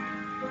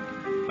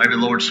 Maybe the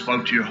Lord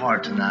spoke to your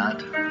heart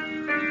tonight.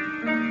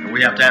 And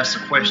we have to ask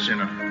the question,